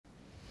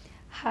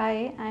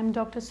Hi, I'm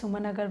Dr.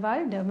 Suman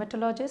Agarwal,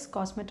 dermatologist,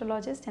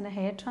 cosmetologist and a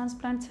hair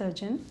transplant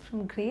surgeon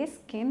from Grey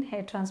Skin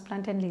Hair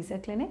Transplant and Laser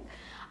Clinic.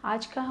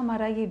 आज का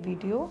हमारा ये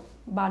video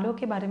बालों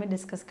के बारे में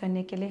डिस्कस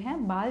करने के लिए है।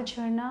 बाल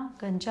झड़ना,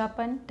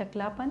 गंजापन,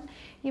 टकलापन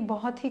ये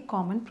बहुत ही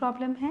कॉमन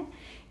प्रॉब्लम है।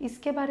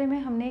 इसके बारे में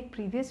हमने एक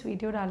प्रीवियस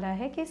वीडियो डाला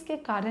है कि इसके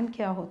कारण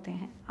क्या होते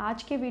हैं।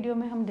 आज के वीडियो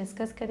में हम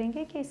डिस्कस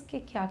करेंगे कि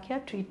इसके क्या क्या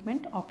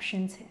ट्रीटमेंट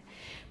ऑप्शंस हैं।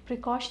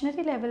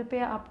 प्रिकॉशनरी लेवल पे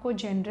आपको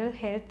जनरल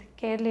हेल्थ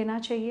केयर लेना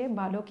चाहिए,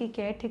 बालों की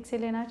केयर ठीक से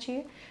लेना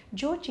चाहिए।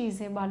 जो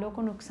चीज़ें बालों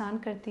को नुकसान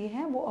करती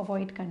हैं वो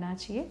अवॉइड करना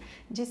चाहिए,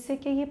 जिससे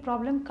कि ये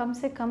प्रॉब्लम कम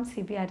से कम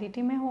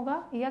सीवियरिटी में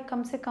होगा या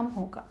कम से कम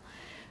होगा।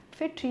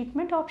 फिर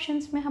ट्रीटमेंट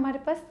ऑप्शंस में हमारे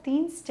पास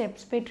 3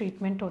 स्टेप्स पे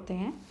ट्रीटमेंट होते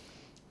हैं।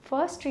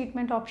 First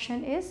treatment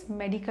option is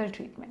medical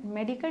treatment.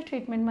 Medical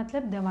treatment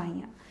मतलब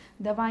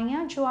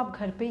दवाइयाँ जो आप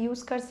घर पे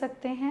यूज़ कर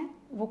सकते हैं।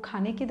 वो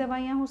खाने की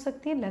दवाइयाँ हो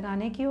सकती हैं,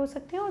 लगाने की हो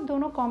सकती हैं और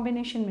दोनों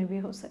कॉम्बिनेशन में भी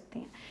हो सकती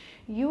हैं।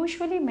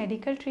 यूजुअली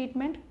मेडिकल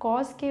ट्रीटमेंट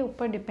कॉज के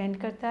ऊपर डिपेंड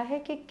करता है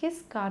कि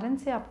किस कारण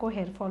से आपको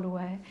हेयर फॉल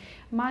हुआ है।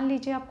 मान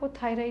लीजिए आपको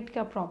थायराइड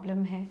का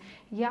प्रॉब्लम है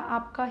या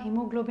आपका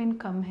हीमोग्लोबिन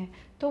कम है,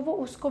 तो वो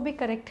उसको भी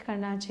करेक्ट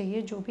करना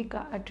चाहिए जो भी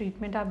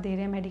ट्रीटमेंट आप दे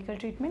रहे हैं मेडिकल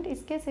ट्रीटमेंट।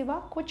 इसके सिवा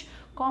कुछ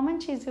कॉमन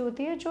चीज़ें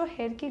होती है जो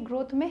हेयर की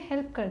ग्रोथ में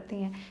हेल्प करती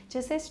हैं,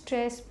 जैसे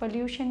स्ट्रेस,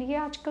 पोल्यूशन, ये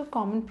आजकल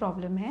कॉमन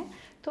प्रॉब्लम है।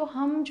 तो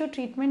हम जो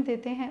ट्रीटमेंट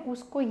देते हैं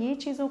उसको ये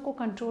चीज़ों को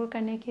कंट्रोल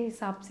करने के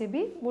हिसाब से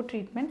भी वो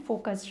ट्रीटमेंट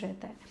फोकस्ड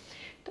रहता है।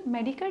 तो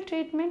मेडिकल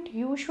ट्रीटमेंट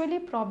यूजुअली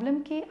प्रॉब्लम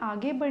की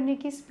आगे बढ़ने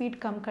की स्पीड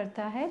कम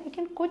करता है,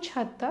 लेकिन कुछ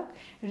हद तक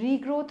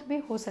रीग्रोथ भी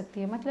हो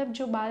सकती है। मतलब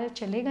जो बाल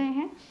चले गए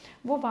हैं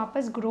वो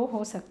वापस ग्रो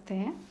हो सकते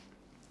हैं,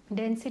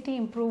 डेंसिटी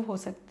इम्प्रूव हो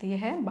सकती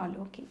है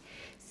बालों की।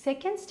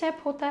 सेकेंड स्टेप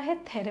होता है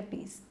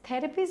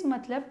थेरेपीज़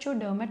मतलब जो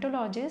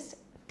डर्मेटोलॉजिस्ट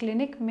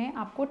क्लिनिक में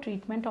आपको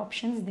ट्रीटमेंट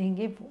ऑप्शंस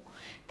देंगे वो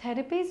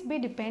थेरेपीज़ भी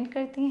डिपेंड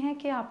करती हैं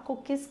कि आपको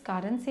किस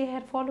कारण से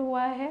हेयर फॉल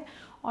हुआ है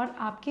और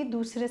आपके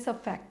दूसरे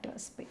सब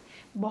फैक्टर्स पे।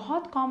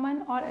 बहुत कॉमन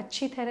और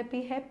अच्छी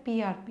थेरेपी है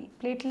पीआरपी,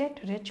 प्लेटलेट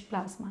रिच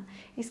प्लाज्मा।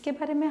 इसके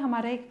बारे में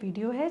हमारा एक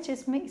वीडियो है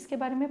जिसमें इसके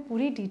बारे में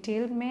पूरी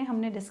डिटेल में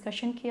हमने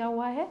डिस्कशन किया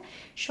हुआ है।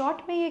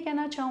 शॉर्ट में ये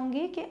कहना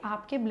चाहूँगी कि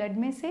आपके ब्लड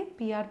में से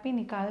पीआरपी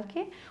निकाल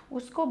के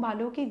उसको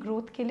बालों की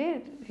ग्रोथ के लिए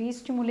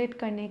रीस्टिमुलेट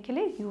करने के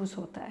लिए यूज़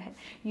होता है।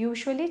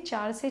 यूजुअली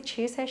 4 से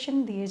 6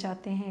 सेशन दिए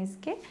जाते हैं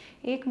इसके,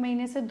 1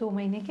 महीने से 2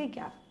 महीने के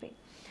गैप पे।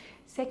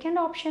 सेकेंड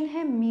ऑप्शन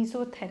है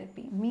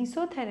मीज़ोथेरेपी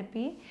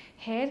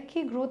हेयर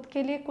की ग्रोथ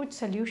के लिए कुछ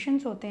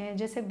सॉल्यूशंस होते हैं,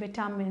 जैसे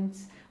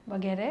विटामिन्स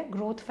वगैरह,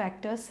 growth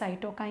factors,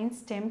 cytokine,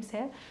 stem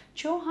cell,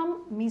 जो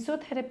हम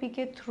मीज़ोथेरेपी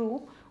के थ्रू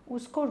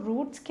उसको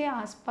रूट्स के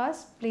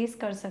आसपास प्लेस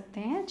कर सकते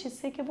हैं,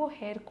 जिससे कि वो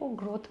हेयर को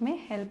ग्रोथ में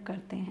हेल्प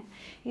करते हैं।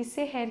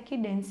 इससे हेयर की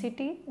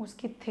डेंसिटी,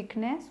 उसकी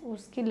थिकनेस,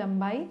 उसकी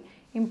लंबाई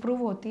इम्प्रूव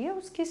होती है,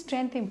 उसकी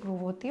स्ट्रेंथ इम्प्रूव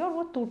होती है और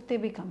वो टूटते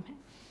भी कम हैं।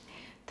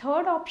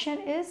 Third option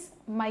is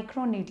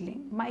micro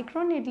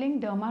needling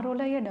derma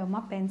roller या डर्मा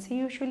पेन से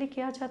यूजुअली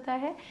किया जाता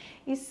है।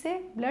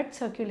 इससे ब्लड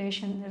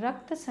सर्कुलेशन,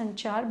 रक्त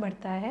संचार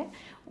बढ़ता है,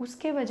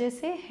 उसके वजह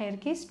से हेयर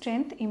की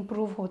स्ट्रेंथ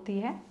इम्प्रूव होती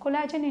है।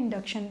 कोलेजन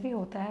इंडक्शन भी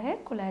होता है,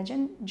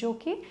 कोलेजन जो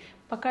कि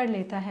पकड़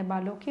लेता है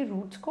बालों की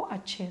रूट्स को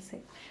अच्छे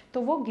से,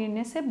 तो वो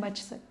गिरने से बच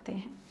सकते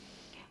हैं।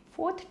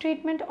 Fourth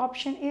treatment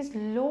option is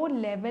low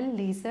level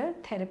laser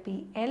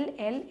therapy,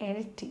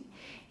 LLLT।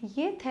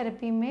 ये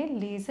थेरेपी में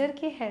लेज़र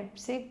की हेल्प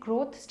से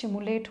ग्रोथ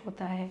स्टिमुलेट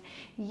होता है।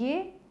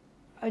 ये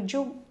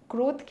जो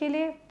ग्रोथ के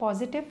लिए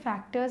पॉजिटिव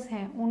फैक्टर्स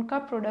हैं उनका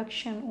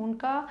प्रोडक्शन,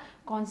 उनका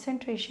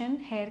कॉन्सेंट्रेशन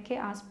हेयर के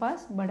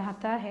आसपास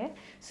बढ़ाता है,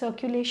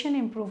 सर्कुलेशन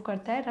इम्प्रूव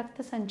करता है,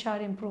 रक्त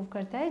संचार इम्प्रूव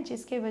करता है,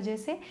 जिसके वजह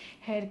से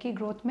हेयर की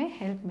ग्रोथ में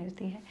हेल्प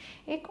मिलती है।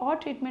 एक और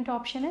ट्रीटमेंट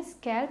ऑप्शन है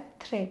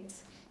स्कैल्प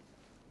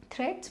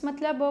थ्रेड्स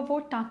मतलब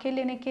वो टाँके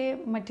लेने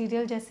के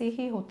मटेरियल जैसे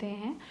ही होते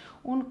हैं।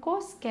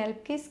 उनको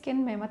स्कैल्प की स्किन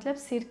में, मतलब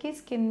सिर की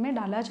स्किन में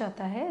डाला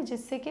जाता है,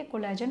 जिससे कि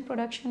कोलेजन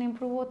प्रोडक्शन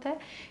इम्प्रूव होता है,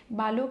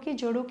 बालों की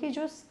जड़ों की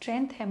जो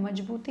स्ट्रेंथ है,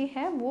 मजबूती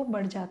है, वो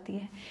बढ़ जाती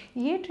है।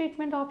 ये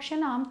ट्रीटमेंट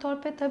ऑप्शन आमतौर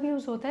पे तब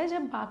यूज़ होता है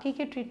जब बाकी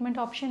के ट्रीटमेंट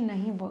ऑप्शन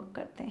नहीं वर्क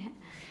करते हैं।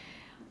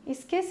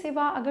 इसके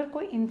सिवा अगर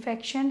कोई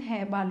इन्फेक्शन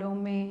है बालों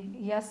में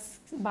या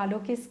बालों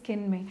की स्किन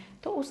में,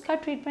 तो उसका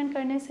ट्रीटमेंट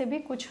करने से भी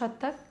कुछ हद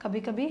तक कभी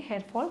कभी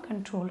हेयर फॉल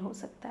कंट्रोल हो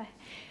सकता है।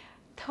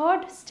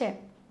 थर्ड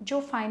स्टेप, जो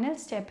फाइनल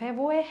स्टेप है,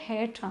 वो है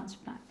हेयर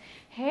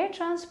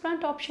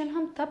ट्रांसप्लांट ऑप्शन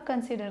हम तब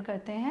कंसिडर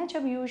करते हैं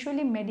जब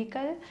यूजुअली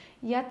मेडिकल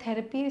या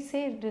थेरेपी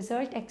से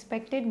रिजल्ट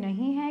एक्सपेक्टेड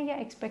नहीं है या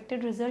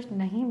एक्सपेक्टेड रिजल्ट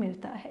नहीं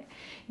मिलता है,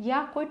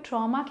 या कोई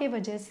ट्रॉमा के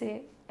वजह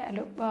से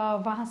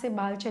वहाँ से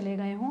बाल चले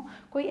गए हों,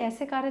 कोई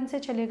ऐसे कारण से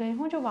चले गए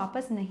हों जो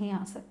वापस नहीं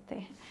आ सकते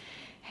हैं।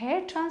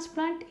 हेयर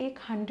ट्रांसप्लांट एक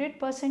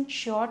 100%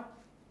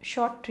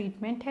 शॉर्ट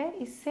ट्रीटमेंट है।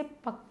 इससे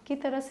पक्की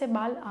तरह से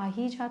बाल आ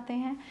ही जाते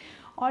हैं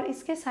और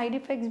इसके साइड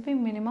इफ़ेक्ट्स भी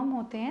मिनिमम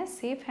होते हैं।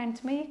 सेफ़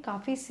हैंड्स में ये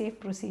काफ़ी सेफ़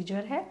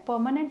प्रोसीजर है,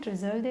 परमानेंट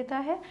रिजल्ट देता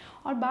है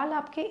और बाल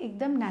आपके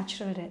एकदम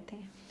नेचुरल रहते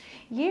हैं।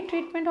 ये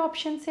ट्रीटमेंट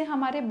ऑप्शन से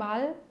हमारे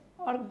बाल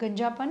और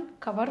गंजापन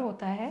कवर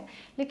होता है,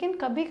 लेकिन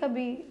कभी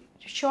कभी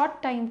शॉर्ट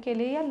टाइम के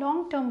लिए या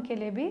लॉन्ग टर्म के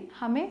लिए भी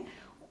हमें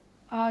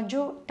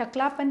जो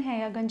टकलापन है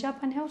या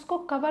गंजापन है उसको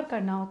कवर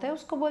करना होता है,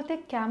 उसको बोलते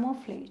हैं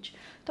कैमोफ्लेज।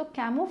 तो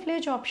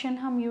कैमोफ्लेज ऑप्शन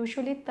हम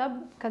यूजुअली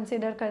तब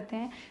कंसिडर करते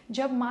हैं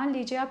जब मान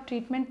लीजिए आप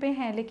ट्रीटमेंट पे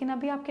हैं लेकिन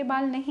अभी आपके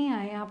बाल नहीं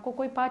आए हैं, आपको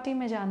कोई पार्टी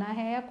में जाना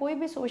है या कोई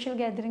भी सोशल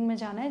गैदरिंग में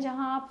जाना है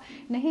जहां आप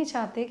नहीं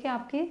चाहते कि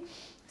आपकी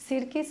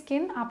सिर की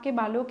स्किन आपके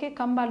बालों के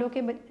कम बालों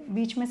के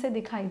बीच में से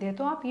दिखाई दे,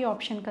 तो आप ये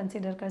ऑप्शन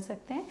कंसिडर कर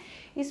सकते हैं।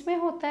 इसमें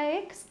होता है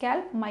एक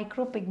स्कैल्प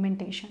माइक्रो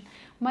पिगमेंटेशन,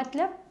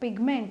 मतलब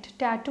पिगमेंट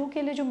टैटू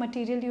के लिए जो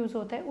मटेरियल यूज़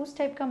होता है उस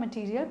टाइप का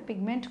मटेरियल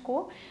पिगमेंट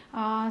को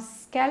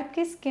स्कैल्प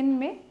की स्किन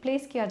में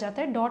प्लेस किया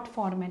जाता है डॉट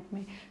फॉर्मेट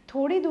में।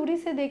 थोड़ी दूरी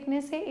से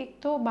देखने से एक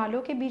तो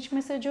बालों के बीच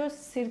में से जो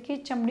सिर की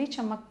चमड़ी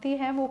चमकती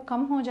है वो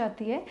कम हो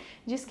जाती है,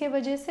 जिसके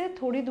वजह से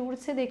थोड़ी दूर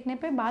से देखने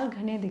पे बाल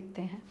घने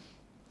दिखते हैं।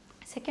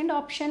 सेकेंड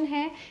ऑप्शन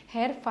है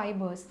हेयर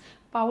फाइबर्स,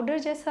 पाउडर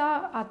जैसा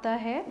आता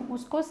है,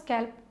 उसको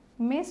स्कैल्प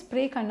में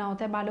स्प्रे करना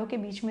होता है बालों के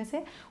बीच में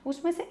से,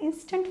 उसमें से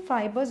इंस्टेंट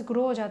फाइबर्स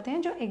ग्रो हो जाते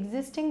हैं जो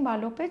एग्जिस्टिंग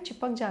बालों पे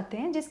चिपक जाते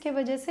हैं, जिसके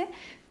वजह से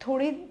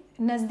थोड़ी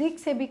नज़दीक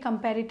से भी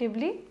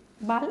कंपैरेटिवली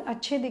बाल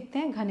अच्छे दिखते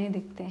हैं, घने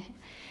दिखते हैं।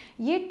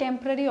 ये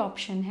टेम्पररी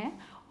ऑप्शन है।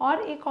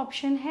 और एक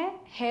ऑप्शन है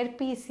हेयर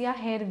पीस या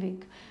हेयर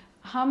विग।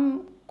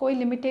 हम कोई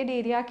लिमिटेड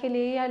एरिया के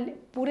लिए या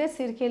पूरे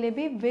सिर के लिए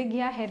भी विग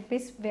या हेयर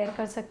पीस वेयर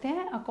कर सकते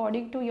हैं,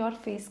 according to your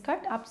face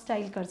cut आप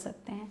स्टाइल कर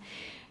सकते हैं।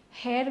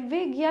 हेयर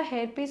विग या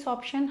हेयर पीस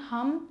ऑप्शन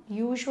हम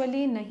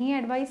यूजुअली नहीं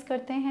एडवाइस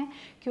करते हैं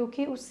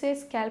क्योंकि उससे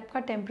स्कैल्प का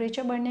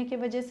टेम्परेचर बढ़ने की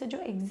वजह से जो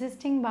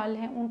एग्जिस्टिंग बाल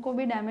हैं उनको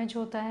भी डैमेज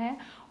होता है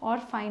और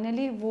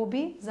फाइनली वो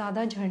भी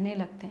ज़्यादा झड़ने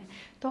लगते हैं।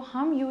 तो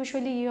हम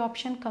यूजुअली ये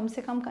ऑप्शन कम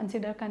से कम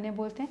कंसिडर करने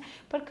बोलते हैं,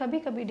 पर कभी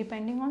कभी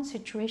डिपेंडिंग ऑन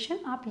सिचुएशन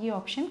आप ये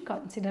ऑप्शन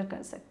कंसिडर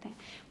कर सकते हैं।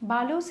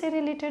 बालों से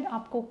रिलेटेड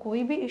आपको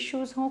कोई भी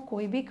इश्यूज़ हो,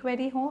 कोई भी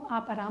क्वेरी हो,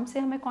 आप आराम से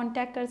हमें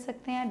कॉन्टैक्ट कर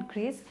सकते हैं eight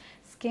grace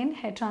Skin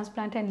Hair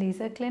Transplant and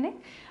Laser Clinic.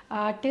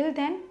 Till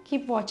then,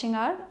 keep watching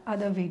our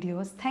other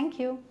videos. Thank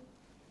you.